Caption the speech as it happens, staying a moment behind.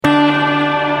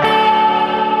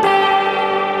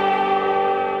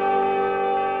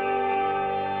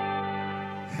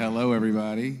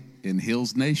in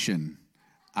Hills Nation.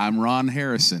 I'm Ron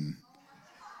Harrison,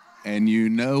 and you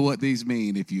know what these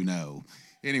mean if you know.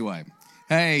 Anyway,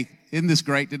 hey, isn't this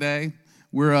great today?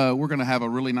 We're going to have a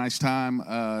really nice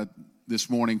time this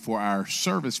morning for our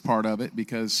service part of it,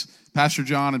 because Pastor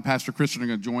John and Pastor Kristen are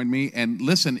going to join me. And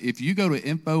listen, if you go to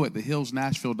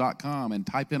info@thehillsnashville.com and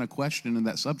type in a question in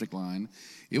that subject line,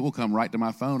 it will come right to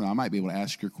my phone, and I might be able to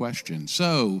ask your question.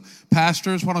 So,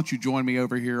 pastors, why don't you join me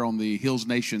over here on the Hills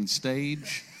Nation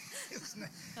stage?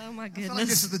 Oh, my goodness. I feel like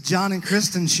this is the John and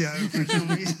Kristen show for some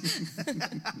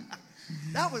reason.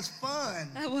 That was fun.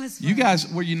 That was fun. You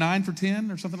guys, were you 9 for 10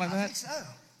 or something like that? I think so.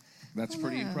 That's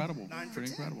pretty incredible. 9 for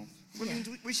Pretty 10. incredible. Well,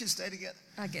 we should stay together.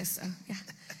 I guess so, yeah.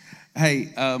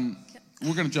 Hey,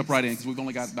 we're going to jump right in because we've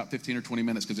only got about 15 or 20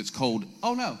 minutes because it's cold.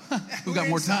 Oh, no, we've got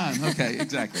more time. Okay,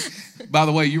 exactly. By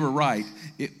the way, you were right.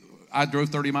 I drove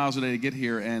 30 miles a day to get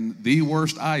here, and the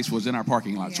worst ice was in our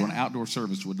parking lot, so an outdoor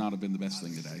service would not have been the best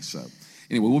thing today. So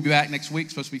anyway, we'll be back next week.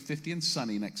 It's supposed to be 50 and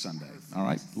sunny next Sunday, all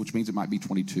right, which means it might be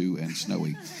 22 and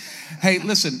snowy. Hey,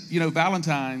 listen,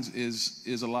 Valentine's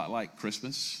is a lot like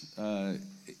Christmas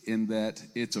in that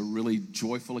it's a really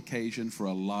joyful occasion for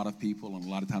a lot of people and a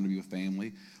lot of time to be with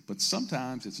family. But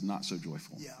sometimes it's not so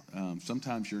joyful. Yeah.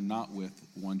 Sometimes you're not with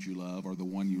ones you love or the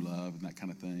one you love and that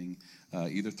kind of thing,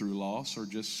 either through loss or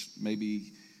just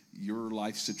maybe your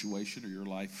life situation or your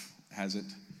life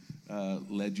hasn't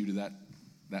led you to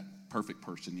that perfect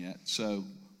person yet. So,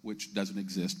 which doesn't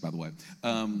exist, by the way.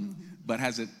 But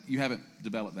you haven't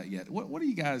developed that yet. What do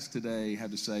you guys today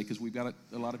have to say? Because we've got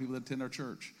a lot of people that attend our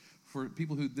church. For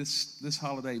people who this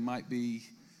holiday might be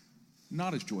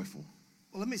not as joyful.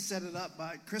 Well, let me set it up.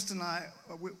 Kristen and I,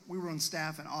 we were on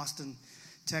staff in Austin,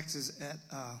 Texas at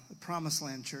the Promised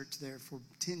Land Church there for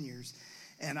 10 years.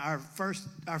 And our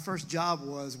first job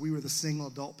was we were the single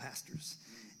adult pastors.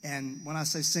 And when I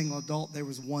say single adult, there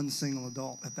was one single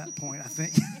adult at that point, I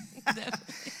think.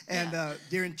 And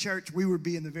during church, we would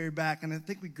be in the very back. And I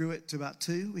think we grew it to about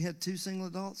 2. We had 2 single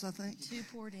adults, I think. 2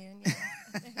 poured in, yeah.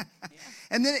 Yeah.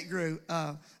 And then it grew.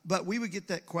 But we would get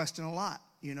that question a lot,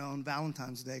 on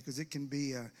Valentine's Day, because it can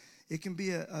be a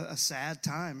sad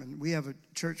time. And we have a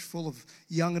church full of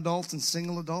young adults and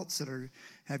single adults that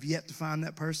have yet to find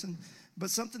that person. But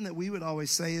something that we would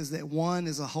always say is that 1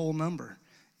 is a whole number.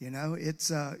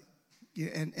 It's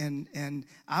and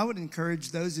I would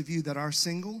encourage those of you that are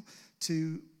single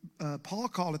to Paul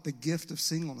called it the gift of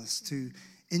singleness, to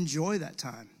enjoy that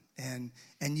time and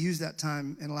use that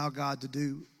time and allow God to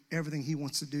do everything he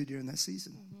wants to do during that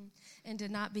season. Mm-hmm. And to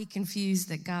not be confused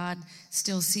that God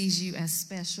still sees you as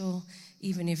special,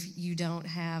 even if you don't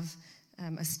have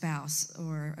a spouse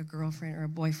or a girlfriend or a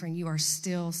boyfriend. You are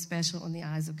still special in the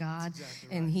eyes of God. Exactly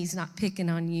right. And he's not picking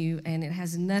on you, and it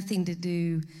has nothing to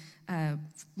do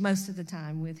most of the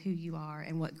time with who you are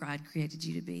and what God created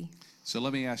you to be. So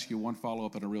let me ask you one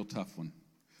follow-up and a real tough one.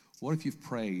 What if you've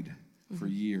prayed for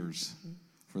years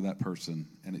for that person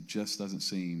and it just doesn't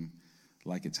seem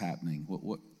like it's happening?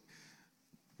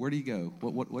 Where do you go?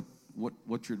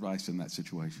 What's your advice in that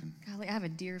situation? Golly, I have a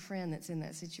dear friend that's in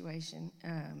that situation.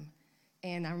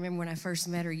 And I remember when I first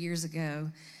met her years ago,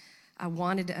 I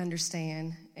wanted to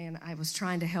understand, and I was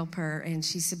trying to help her, and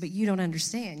she said, but you don't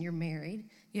understand. You're married.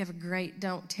 You have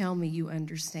don't tell me you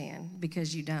understand,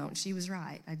 because you don't. She was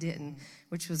right. I didn't,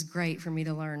 which was great for me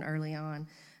to learn early on.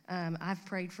 I've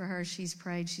prayed for her. She's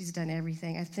prayed. She's done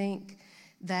everything. I think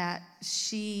that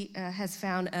she has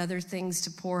found other things to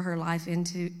pour her life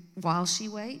into while she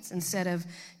waits, instead of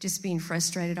just being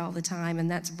frustrated all the time,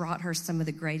 and that's brought her some of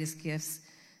the greatest gifts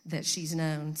that she's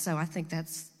known. So I think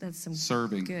that's some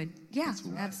serving. Good. Yeah,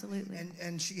 right. Absolutely.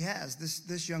 And she has.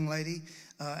 This young lady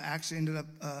actually ended up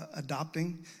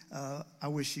adopting. I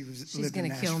wish she was She's lived in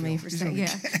going to kill Nashville. me for saying, yeah.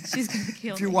 She's going to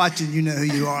kill me. If you're watching, you know who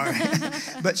you are.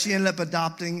 But she ended up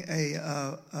adopting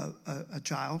a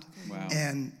child. Wow.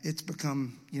 And it's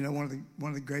become, one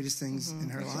of the greatest things in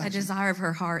her life. A desire of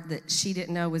her heart that she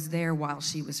didn't know was there while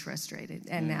she was frustrated.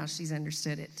 And now she's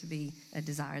understood it to be a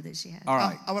desire that she had. All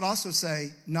right. I would also say,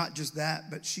 not just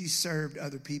that, but she served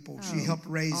other people. She helped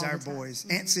raise our boys.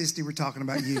 Aunt Sisty, we're talking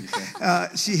about you.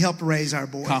 She helped raise our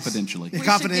boys. Confidentially. We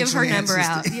should give her number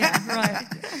out. Yeah, right.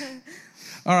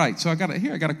 All right, so I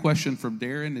got a question from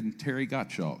Darren and Terry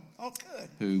Gottschalk. Oh, good.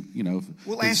 Who,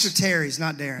 We'll answer Terry's,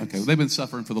 not Darren's. Okay, well, they've been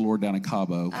suffering for the Lord down in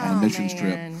Cabo on a missions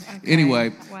trip. Okay.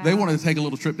 Anyway, Wow. they wanted to take a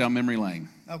little trip down memory lane.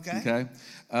 Okay.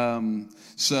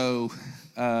 So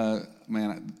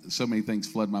so many things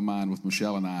flood my mind with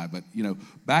Michelle and I. But,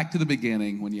 back to the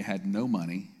beginning when you had no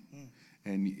money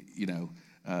and,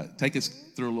 Take us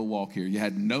through a little walk here. You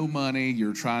had no money.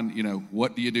 You're trying,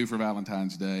 what do you do for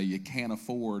Valentine's Day? You can't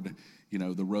afford,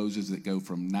 the roses that go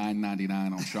from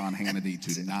 $9.99 on Sean Hannity to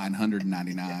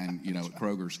 $999, at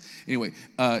Kroger's. Anyway,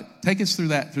 take us through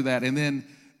that, and then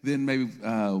maybe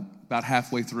about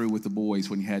halfway through with the boys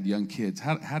when you had young kids.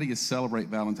 How do you celebrate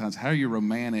Valentine's? How are you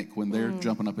romantic when they're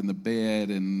jumping up in the bed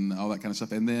and all that kind of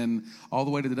stuff? And then all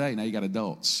the way to today, now you got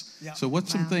adults. Yeah. So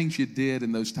what's some things you did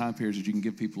in those time periods that you can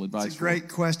give people advice for? It's a great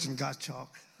question, Gottschalk.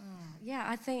 Yeah,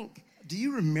 I think. Do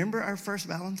you remember our first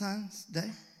Valentine's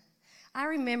Day? I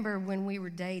remember when we were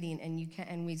dating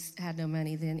and we had no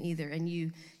money then either, and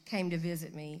you came to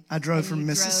visit me. I drove from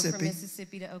Mississippi. Drove from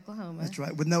Mississippi to Oklahoma. That's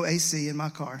right, with no AC in my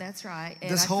car. That's right. And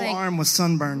this whole arm was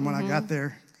sunburned when I got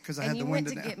there because I had the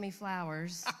window down. And you went to get me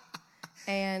flowers,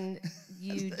 and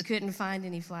you couldn't find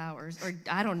any flowers, or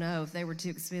I don't know if they were too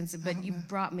expensive, but you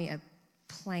brought me a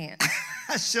plant.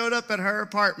 I showed up at her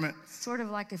apartment. Sort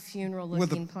of like a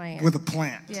funeral-looking plant. With a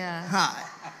plant. Yeah.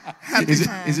 Hi.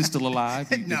 Is it still alive?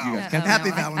 No.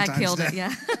 Happy Valentine's Day. I killed it,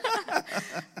 yeah.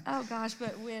 Oh, gosh,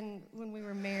 but when we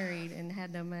were married and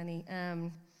had no money,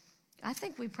 I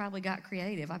think we probably got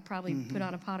creative. I probably put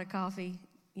on a pot of coffee,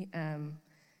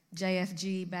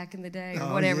 JFG back in the day,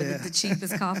 or whatever the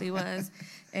cheapest coffee was,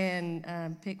 and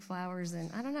pick flowers.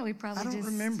 And I don't know, we probably I don't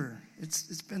remember.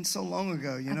 It's been so long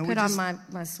ago. I put on my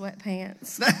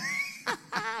sweatpants.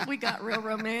 We got real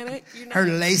romantic. Her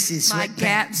lacy sweatpants. My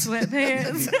Gap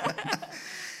sweatpants.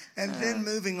 And then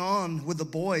moving on with the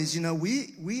boys,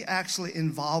 we actually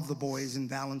involve the boys in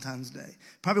Valentine's Day.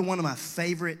 Probably one of my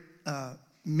favorite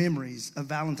memories of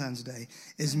Valentine's Day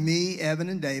is me, Evan,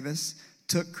 and Davis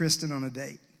took Kristen on a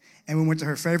date. And we went to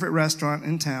her favorite restaurant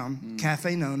in town,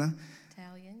 Cafe Nona.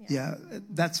 Italian, yeah.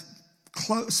 that's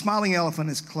close. Smiling Elephant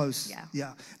is close.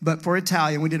 Yeah. But for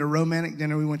Italian, we did a romantic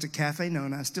dinner. We went to Cafe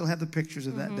Nona. I still have the pictures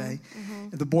of that day.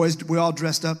 The boys, we all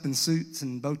dressed up in suits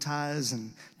and bow ties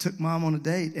and took Mom on a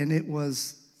date. And it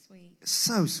was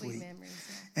so sweet. Memories,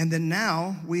 yeah. And then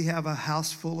now we have a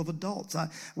house full of adults.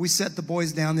 We set the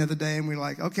boys down the other day and we're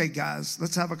like, okay, guys,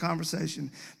 let's have a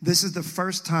conversation. This is the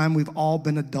first time we've all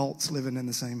been adults living in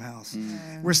the same house.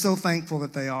 We're so thankful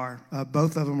that they are.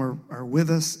 Both of them are with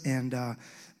us. And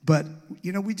but,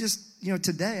 we just,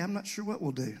 today I'm not sure what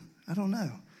we'll do. I don't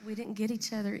know. We didn't get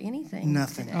each other anything.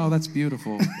 Nothing. Today. Oh, that's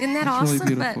beautiful. Isn't that awesome?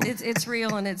 Really beautiful. But it's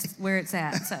real and it's where it's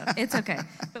at, so it's okay.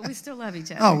 But we still love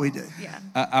each other. Oh, we do. Yeah.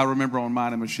 I remember on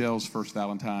mine and Michelle's first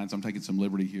Valentine's, I'm taking some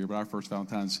liberty here, but our first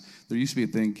Valentine's, there used to be a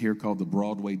thing here called the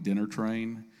Broadway dinner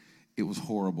train. It was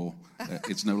horrible.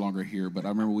 It's no longer here, but I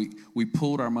remember we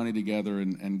pulled our money together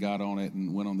and got on it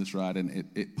and went on this ride, and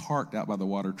it parked out by the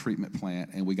water treatment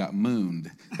plant, and we got mooned.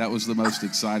 That was the most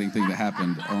exciting thing that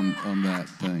happened on that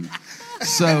thing.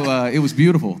 So it was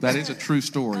beautiful. That is a true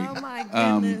story. Oh, my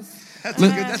goodness. That's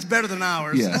good. That's better than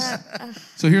ours. Yes.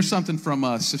 So here's something from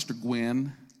Sister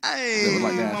Gwen. Hey, that would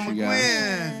like to ask Mama you guys.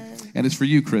 Gwen. And it's for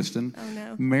you, Kristen. Oh,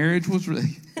 no. Marriage was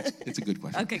really, it's a good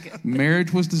question. Okay, good.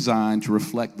 Marriage was designed to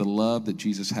reflect the love that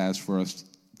Jesus has for us,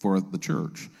 for the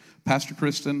church. Pastor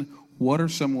Kristen, what are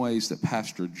some ways that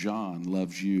Pastor John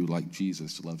loves you like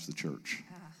Jesus loves the church?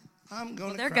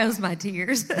 There goes my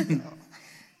tears.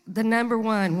 The number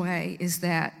one way is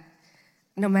that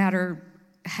no matter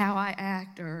how I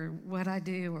act or what I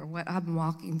do or what I'm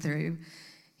walking through,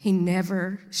 he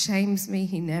never shames me.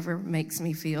 He never makes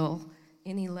me feel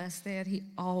any less than. He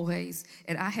always,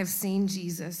 and I have seen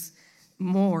Jesus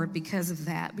more because of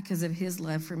that, because of his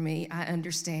love for me. I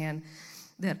understand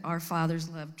that our Father's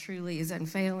love truly is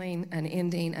unfailing,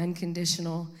 unending,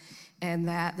 unconditional, and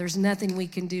that there's nothing we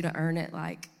can do to earn it,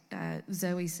 like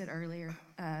Zoe said earlier.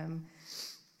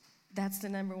 That's the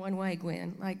number one way,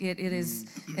 Gwen. Like it is,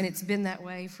 and it's been that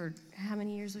way for how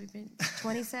many years we've been?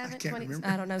 27? I can't remember.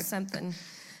 I don't know, something.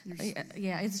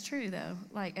 Yeah, it's true though.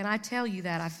 Like, and I tell you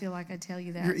that. I feel like I tell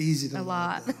you that. You're easy to a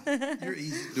lot. You're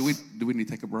easy. Do we need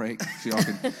to take a break so y'all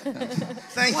can?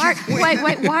 Thank you.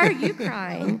 Wait. Why are you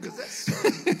crying?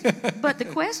 But the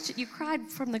question, you cried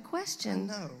from the question.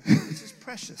 No, it's just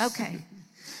precious. Okay.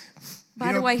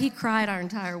 By the way, he cried our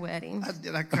entire wedding. I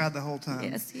did. I cried the whole time.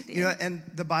 Yes, he did. And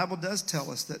the Bible does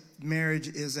tell us that marriage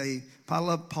is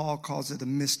Paul calls it a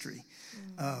mystery.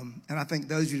 And I think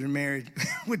those of you that are married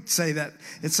would say that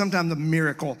it's sometimes a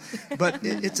miracle, but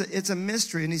it's a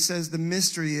mystery. And he says the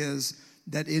mystery is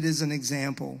that it is an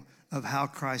example of how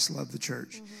Christ loved the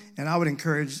church. Mm-hmm. And I would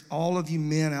encourage all of you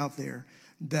men out there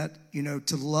that,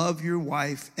 to love your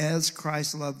wife as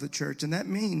Christ loved the church. And that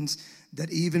means that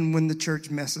even when the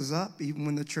church messes up, even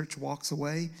when the church walks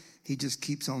away, he just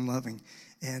keeps on loving.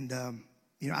 And,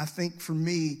 I think for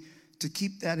me to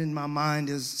keep that in my mind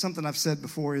is something I've said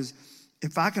before is,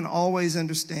 if I can always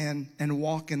understand and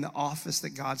walk in the office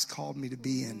that God's called me to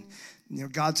be in.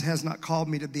 God has not called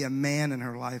me to be a man in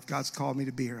her life. God's called me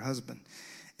to be her husband.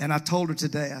 And I told her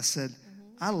today, I said,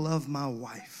 I love my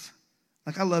wife.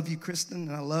 Like, I love you, Kristen,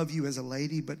 and I love you as a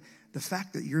lady, but the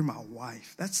fact that you're my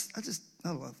wife, I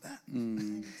love that.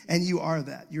 And you are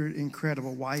that. You're an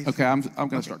incredible wife. Okay, I'm going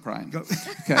to start crying. Go.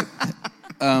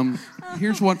 Okay.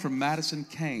 Here's one from Madison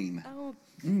Kane.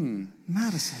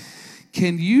 Madison.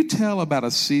 Can you tell about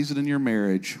a season in your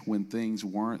marriage when things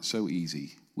weren't so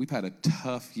easy? We've had a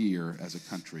tough year as a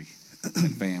country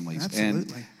and families.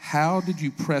 Absolutely. And how did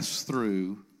you press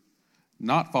through,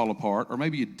 not fall apart, or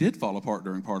maybe you did fall apart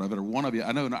during part of it, or one of you?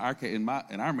 I know in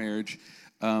our marriage,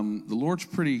 the Lord's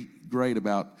pretty great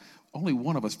about only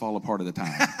one of us fall apart at a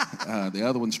time. The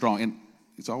other one's strong, and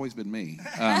it's always been me.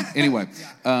 Anyway,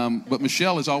 but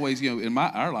Michelle is always, in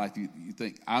our life, you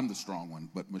think I'm the strong one,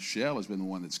 but Michelle has been the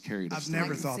one that's carried us. I've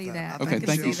never thought that. Okay,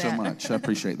 thank you so much. I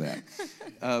appreciate that.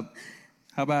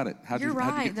 How about it? You're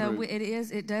right, though.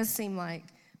 It does seem like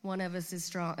one of us is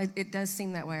strong. It does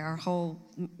seem that way our whole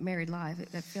married life.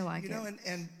 I feel like it.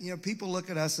 And people look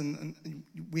at us, and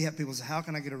we have people say, how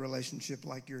can I get a relationship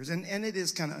like yours? And it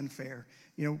is kind of unfair.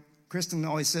 Kristen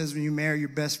always says, when you marry your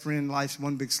best friend, life's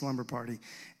one big slumber party.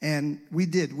 And we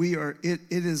did. We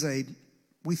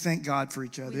thank God for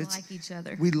each other. We like each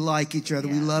other. We like each other.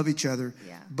 Yeah. We love each other.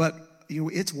 Yeah. But,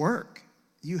 it's work.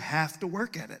 You have to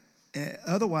work at it.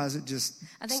 Otherwise, it just...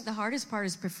 I think the hardest part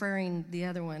is preferring the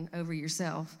other one over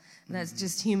yourself. That's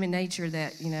just human nature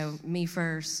that, me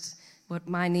first, what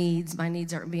my needs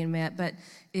aren't being met. But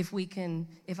if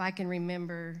I can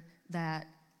remember that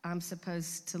I'm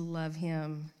supposed to love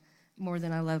him more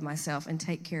than I love myself and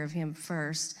take care of him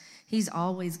first, he's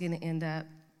always going to end up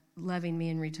loving me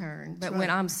in return. But when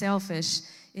I'm selfish,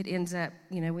 it ends up,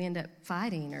 we end up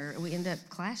fighting or we end up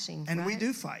clashing. And right? we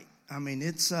do fight. I mean,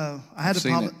 it's. I've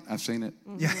seen it.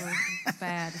 Yeah, it's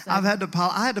bad. So. I had to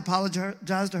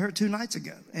apologize to her 2 nights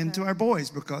ago and to our boys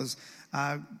because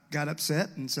I got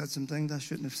upset and said some things I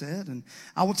shouldn't have said. And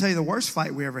I will tell you the worst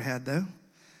fight we ever had, though.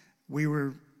 We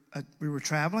were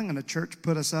traveling, and a church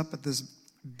put us up at this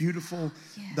beautiful,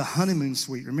 the honeymoon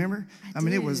suite. Remember? I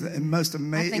mean, it was the most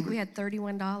amazing. I think we had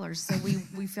 $31, so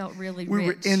we felt really rich. We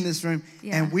were in this room,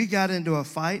 and we got into a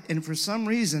fight, and for some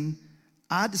reason,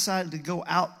 I decided to go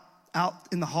out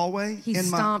in the hallway. He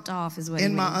stomped off is what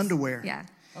in my underwear. Yeah.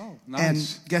 Oh,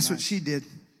 nice. And guess what she did?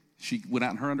 She went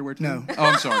out in her underwear too? No. Oh,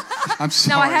 I'm sorry. I'm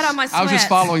sorry. No, I had on my sweats. I was just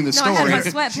following the story. I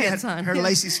had my sweatpants on. Her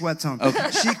lacy sweats on.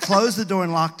 Okay. She closed the door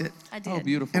and locked it. I did. Oh,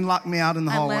 beautiful. And locked me out in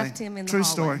the hallway. I left him in the True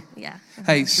hallway. story. Yeah.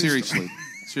 Hey, seriously,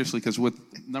 because with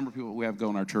the number of people we have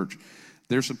going in our church,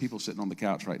 there's some people sitting on the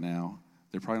couch right now.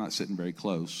 They're probably not sitting very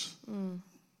close.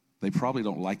 They probably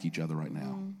don't like each other right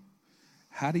now.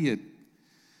 How do you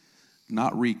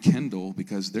not rekindle,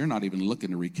 because they're not even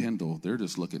looking to rekindle, they're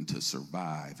just looking to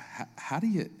survive? How do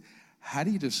you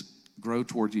just grow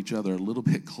towards each other a little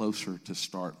bit closer to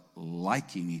start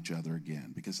liking each other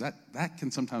again? Because that can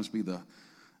sometimes be a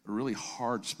really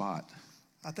hard spot.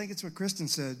 I think it's what Kristen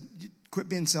said. Quit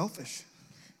being selfish.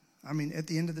 I mean, at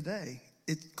the end of the day,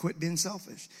 quit being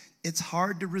selfish. It's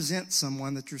hard to resent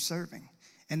someone that you're serving,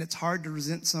 and it's hard to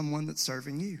resent someone that's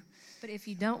serving you. But if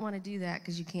you don't want to do that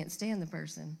because you can't stand the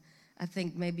person, I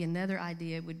think maybe another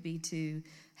idea would be to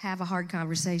have a hard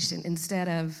conversation instead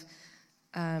of,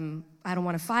 I don't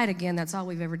want to fight again. That's all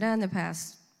we've ever done the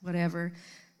past, whatever.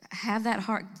 Have that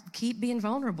heart. Keep being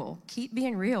vulnerable. Keep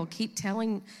being real. Keep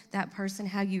telling that person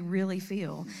how you really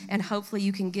feel. And hopefully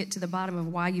you can get to the bottom of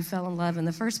why you fell in love in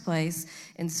the first place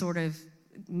and sort of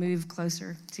move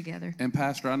closer together. And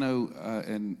Pastor, I know,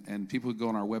 and people who go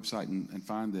on our website and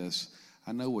find this,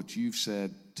 I know what you've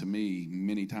said to me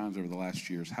many times over the last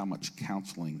years, how much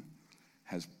counseling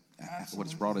what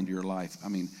it's brought into your life. I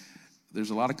mean, there's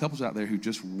a lot of couples out there who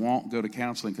just won't go to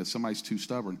counseling because somebody's too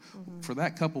stubborn. For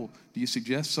that couple, do you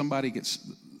suggest somebody gets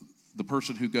the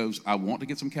person who goes, I want to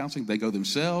get some counseling, they go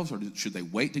themselves, or should they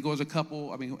wait to go as a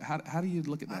couple? I mean, how do you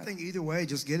look at that? I think either way,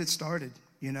 just get it started.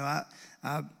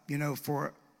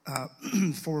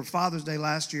 For Father's Day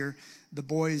last year, the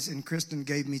boys and Kristen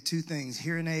gave me 2 things,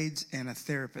 hearing aids and a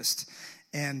therapist.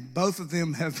 And both of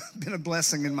them have been a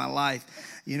blessing in my life.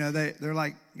 They're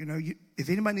like, if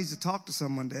anybody needs to talk to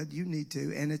someone, Dad, you need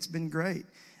to. And it's been great.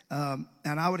 And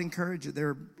I would encourage you. There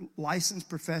are licensed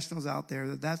professionals out there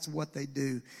that's what they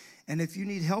do. And if you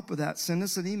need help with that, send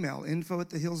us an email,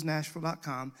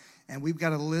 info@thehillsnashville.com. And we've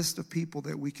got a list of people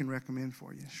that we can recommend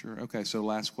for you. Sure. Okay, so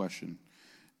last question.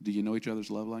 Do you know each other's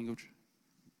love language?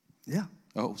 Yeah.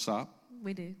 Oh, stop.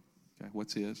 We do. Okay,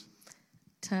 what's his?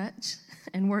 Touch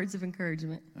and words of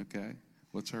encouragement. Okay,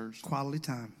 what's hers? Quality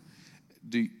time.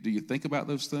 Do you think about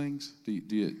those things? Do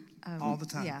you all the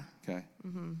time? Yeah. Okay.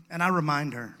 Mm-hmm. And I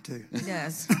remind her too. He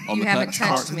does. On You the haven't touch.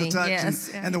 touched The me. touch Yes.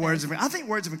 and the words of, I think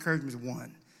words of encouragement is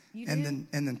one, You and do?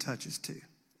 then touches two.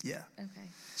 Yeah. Okay.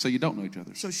 So you don't know each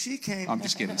other. So she came. I'm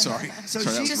just kidding. Sorry. So Sorry,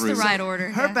 that she- was Just rude. the right order.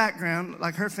 Her yeah. background,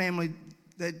 like her family,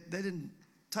 they didn't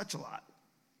touch a lot.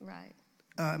 Right.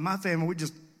 My family, we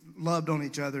just loved on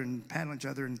each other and patted on each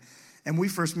other. And we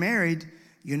first married,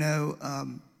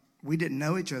 we didn't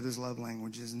know each other's love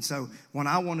languages. And so when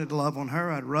I wanted to love on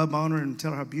her, I'd rub on her and tell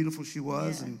her how beautiful she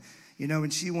was. Yeah. And, when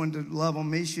she wanted to love on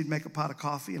me, she'd make a pot of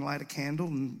coffee and light a candle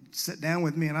and sit down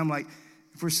with me. And I'm like,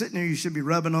 if we're sitting here, you should be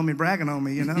rubbing on me, bragging on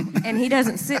me, And he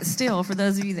doesn't sit still, for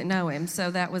those of you that know him. So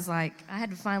that was like, I had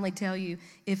to finally tell you,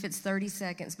 if it's 30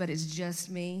 seconds, but it's just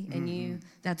me and you,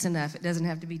 that's enough. It doesn't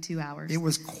have to be 2 hours. It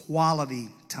was quality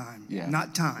time,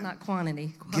 not time. Not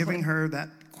quantity. Giving her that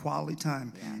quality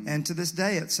time. Yeah. And to this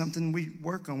day, it's something we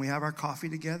work on. We have our coffee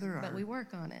together. But we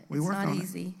work on it. We it's work not on it.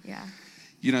 easy. Yeah.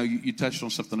 You touched on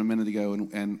something a minute ago,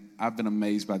 and I've been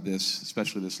amazed by this,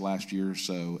 especially this last year or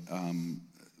so.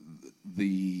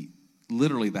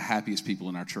 Literally the happiest people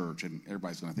in our church, and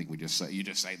everybody's going to think you just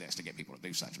say this to get people to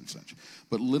do such and such.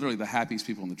 But literally the happiest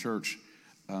people in the church,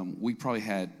 we probably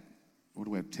had,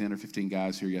 10 or 15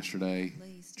 guys here yesterday,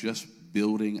 just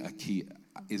building a Kia.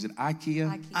 Is it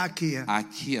IKEA?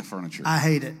 IKEA furniture. I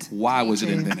hate it. Why was it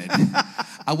invented?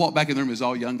 I walked back in the room, it was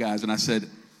all young guys, and I said,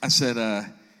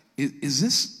 is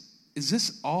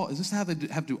this how they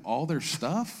have to do all their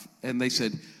stuff? And they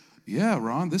said, yeah,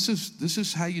 Ron, this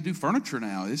is how you do furniture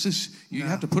now. You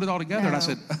have to put it all together. No, and I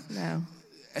said, no.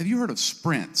 Have you heard of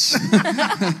sprints?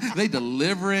 They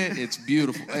deliver it. It's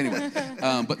beautiful. Anyway,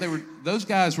 but those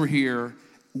guys were here.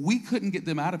 We couldn't get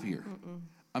them out of here.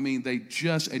 I mean,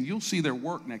 and you'll see their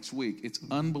work next week. It's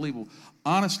unbelievable.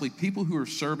 Honestly, people who are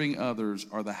serving others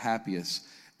are the happiest.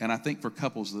 And I think for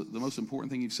couples, the most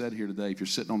important thing you've said here today, if you're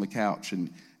sitting on the couch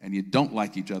and you don't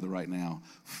like each other right now,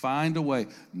 find a way,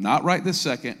 not right this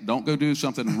second, don't go do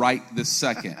something right this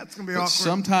second. That's going to be but awkward.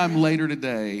 Sometime later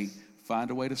today,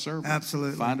 find a way to serve him.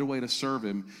 Absolutely. Find a way to serve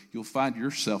him. You'll find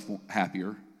yourself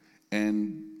happier.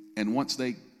 And once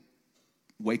they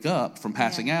wake up from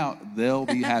passing out, they'll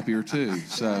be happier too.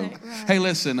 So, Right. Hey,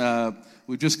 listen,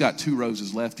 we've just got 2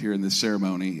 roses left here in this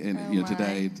ceremony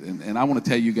today. And I want to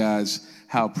tell you guys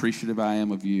how appreciative I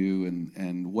am of you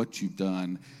and what you've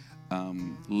done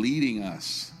leading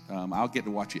us. I'll get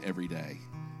to watch you every day,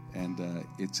 and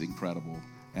it's incredible.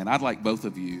 And I'd like both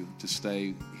of you to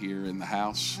stay here in the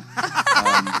house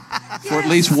for at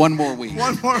least one more week.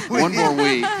 One more week. One more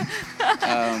week.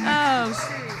 Oh,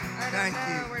 shoot. Thank I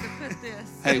don't know you. where to put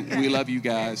this. Hey, we love you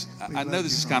guys. I know love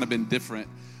this you, has kind of been different,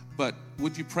 but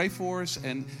would you pray for us?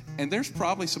 And there's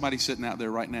probably somebody sitting out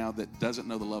there right now that doesn't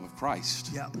know the love of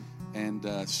Christ. Yep.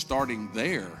 And starting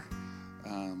there,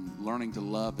 learning to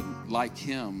love and like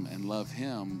Him and love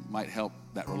Him might help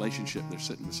that relationship they're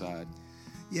sitting beside.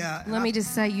 Yeah. Let me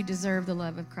just say, you deserve the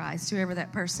love of Christ, whoever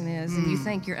that person is, and you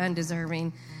think you're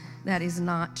undeserving. That is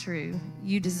not true.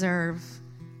 You deserve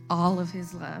all of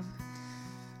His love.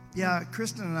 Yeah,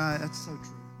 Kristen and I, that's so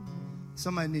true.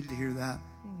 Somebody needed to hear that.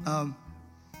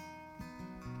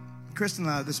 Kristen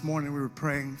and I, this morning, we were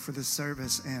praying for this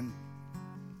service, and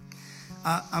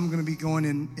I'm going to be going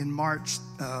in March,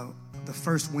 the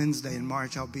first Wednesday in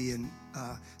March. I'll be in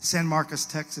San Marcos,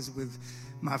 Texas, with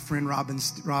my friend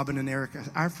Robin and Erica,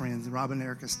 our friends, Robin and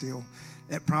Erica Steele,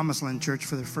 at Promised Land Church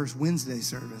for their first Wednesday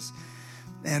service.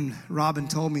 And Robin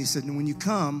told me, he said, when you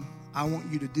come, I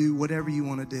want you to do whatever you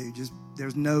want to do. Just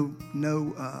there's no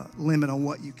limit on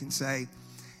what you can say.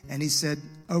 And he said,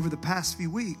 over the past few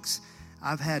weeks,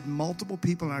 I've had multiple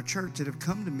people in our church that have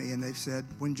come to me and they've said,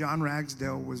 when John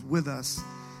Ragsdale was with us,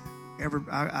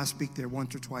 I speak there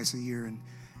once or twice a year,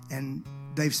 and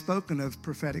they've spoken of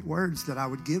prophetic words that I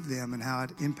would give them and how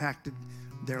it impacted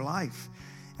their life.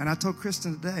 And I told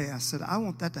Kristen today, I said, I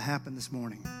want that to happen this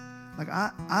morning. Like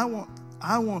I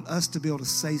want us to be able to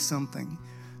say something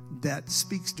that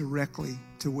speaks directly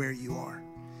to where you are.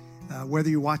 Whether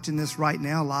you're watching this right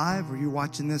now live or you're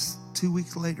watching this 2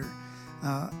 weeks later.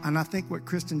 And I think what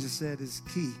Kristen just said is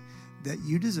key, that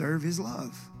you deserve His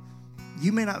love.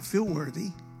 You may not feel worthy,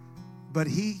 but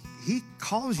He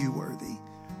calls you worthy.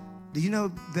 Do you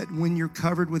know that when you're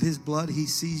covered with His blood, He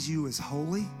sees you as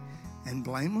holy and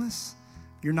blameless?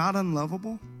 You're not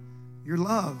unlovable. You're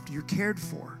loved. You're cared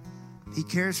for. He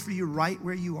cares for you right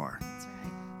where you are. That's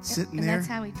right. Sitting and there. that's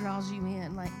how He draws you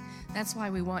in. Like, that's why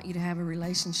we want you to have a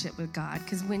relationship with God.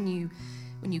 Because when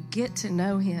you get to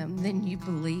know Him, then you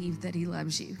believe that He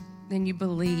loves you. Then you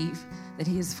believe that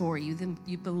He is for you. Then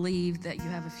you believe that you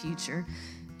have a future.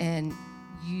 And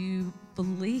you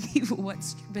believe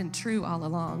what's been true all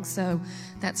along. So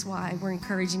that's why we're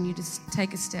encouraging you to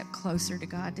take a step closer to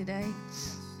God today.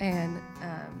 And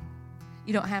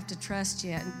you don't have to trust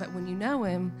yet, but when you know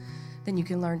him, then you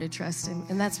can learn to trust him.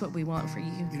 And that's what we want for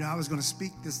you. You know, I was going to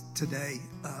speak this today,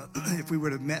 if we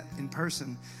would have met in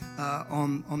person,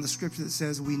 on the scripture that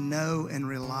says we know and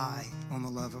rely on the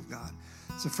love of God.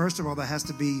 So first of all, there has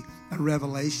to be a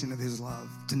revelation of his love,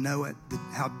 to know it,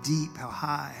 how deep, how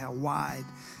high, how wide,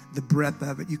 the breadth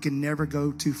of it. You can never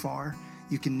go too far.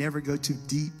 You can never go too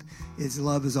deep. His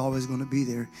love is always going to be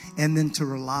there. And then to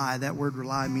rely, that word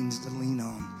rely means to lean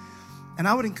on. And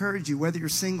I would encourage you, whether you're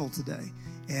single today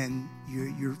and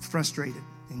you're frustrated,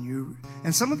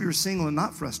 and some of you are single and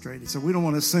not frustrated, so we don't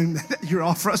want to assume that you're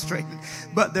all frustrated.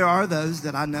 But there are those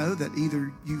that I know that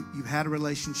either you've had a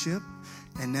relationship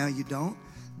and now you don't.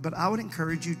 But I would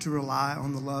encourage you to rely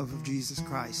on the love of Jesus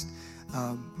Christ.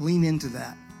 Lean into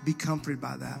that. Be comforted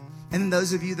by that. And then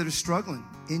those of you that are struggling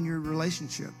in your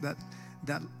relationship,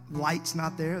 that light's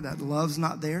not there, that love's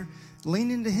not there,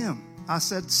 lean into him. I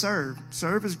said serve.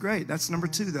 Serve is great. That's number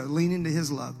 2, though. Lean into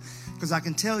his love. Because I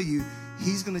can tell you,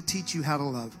 he's going to teach you how to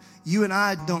love. You and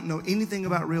I don't know anything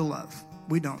about real love.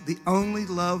 We don't. The only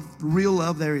love, real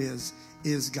love there is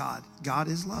God. God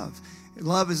is love.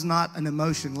 Love is not an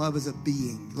emotion. Love is a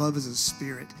being. Love is a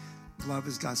spirit. Love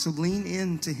is God. So lean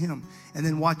into him and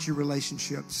then watch your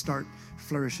relationship start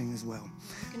flourishing as well.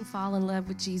 You can fall in love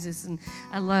with Jesus. And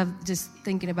I love just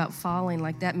thinking about falling.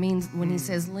 Like that means when he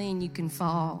says lean, you can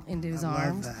fall into his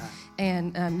arms. Love that.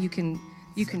 And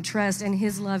you can trust, and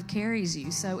his love carries you.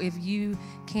 So if you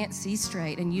can't see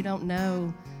straight and you don't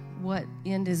know what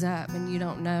end is up and you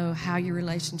don't know how your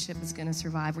relationship is going to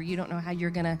survive, or you don't know how you're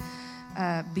going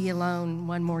to be alone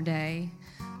one more day,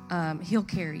 he'll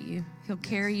carry you. He'll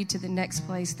carry you to the next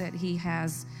place that he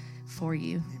has for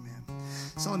you. Amen.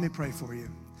 So let me pray for you.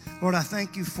 Lord, I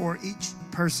thank you for each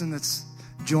person that's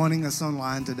joining us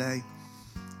online today.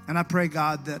 And I pray,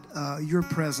 God, that your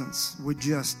presence would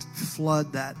just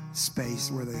flood that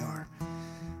space where they are.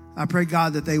 I pray,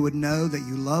 God, that they would know that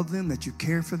you love them, that you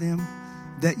care for them,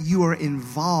 that you are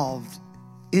involved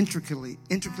intricately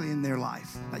in their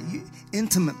life,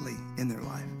 intimately in their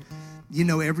life. You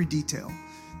know every detail.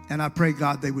 And I pray,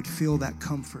 God, they would feel that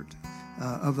comfort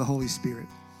of the Holy Spirit.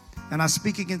 And I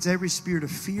speak against every spirit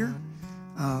of fear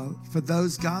for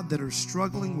those, God, that are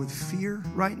struggling with fear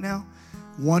right now,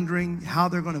 wondering how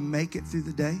they're going to make it through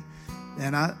the day.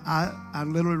 And I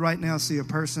literally right now see a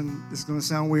person, it's going to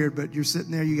sound weird, but you're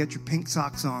sitting there, you got your pink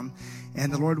socks on,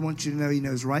 and the Lord wants you to know he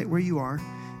knows right where you are,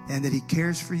 and that he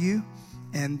cares for you,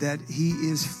 and that he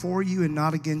is for you and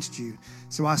not against you.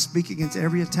 So I speak against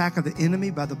every attack of the enemy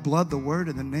by the blood, the word,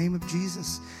 in the name of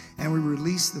Jesus. And we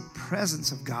release the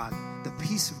presence of God, the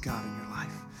peace of God in your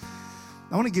life.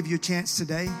 I want to give you a chance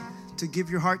today to give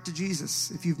your heart to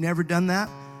Jesus. If you've never done that,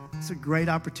 it's a great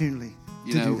opportunity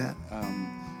to do that.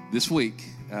 This week,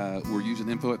 we're using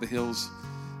info at the Hills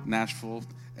Nashville.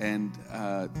 And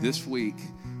this week,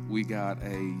 we got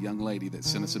a young lady that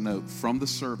sent us a note from the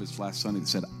service last Sunday that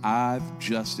said, I've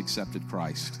just accepted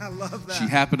Christ. I love that. She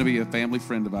happened to be a family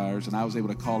friend of ours, and I was able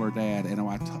to call her dad. And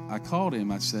I called him.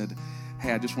 I said,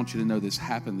 hey, I just want you to know this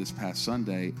happened this past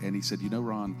Sunday. And he said, you know,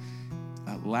 Ron,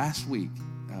 last week,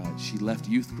 she left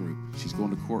youth group. She's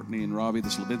going to Courtney and Robbie, the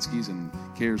Slavinskys, and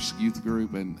Care's youth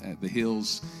group and at the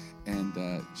Hills. And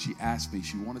she asked me,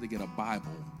 she wanted to get a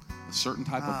Bible, a certain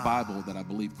type of Bible that I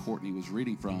believe Courtney was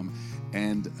reading from.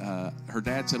 And her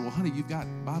dad said, well, honey, you've got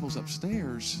Bibles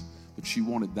upstairs. But she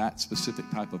wanted that specific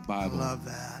type of Bible. I love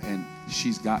that. And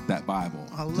she's got that Bible.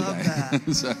 I love today.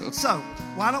 that. So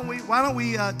why don't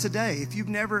we today, if you've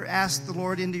never asked the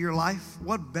Lord into your life,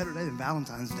 what better day than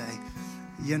Valentine's Day?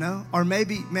 You know, or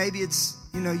maybe it's,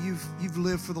 you know, you've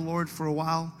lived for the Lord for a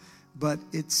while, but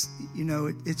it's, you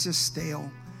know, it's just stale.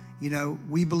 You know,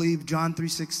 we believe John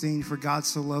 3:16, for God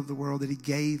so loved the world that he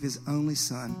gave his only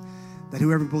son, that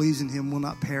whoever believes in him will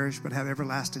not perish but have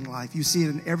everlasting life. You see it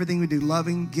in everything we do,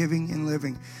 loving, giving, and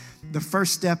living. The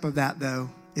first step of that, though,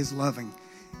 is loving.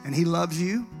 And he loves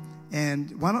you,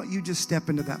 and why don't you just step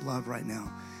into that love right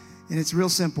now? And it's real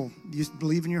simple. You just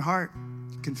believe in your heart,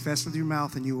 confess with your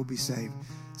mouth, and you will be saved.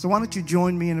 So why don't you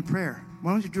join me in a prayer?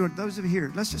 Why don't you join those of you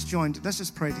here? Let's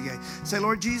just pray together. Say,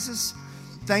 Lord Jesus,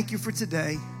 thank you for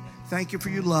today. Thank you for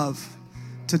your love.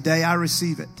 Today I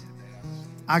receive it.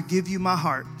 I give you my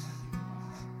heart.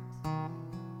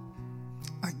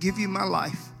 I give you my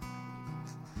life.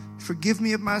 Forgive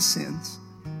me of my sins.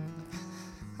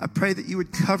 I pray that you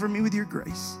would cover me with your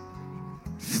grace.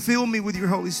 Fill me with your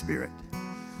Holy Spirit.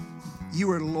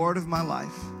 You are Lord of my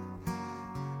life.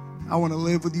 I want to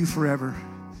live with you forever,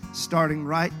 starting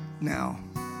right now.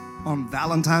 on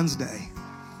Valentine's Day.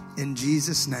 In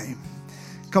Jesus' name.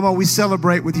 Come on, we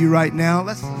celebrate with you right now.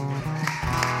 Let's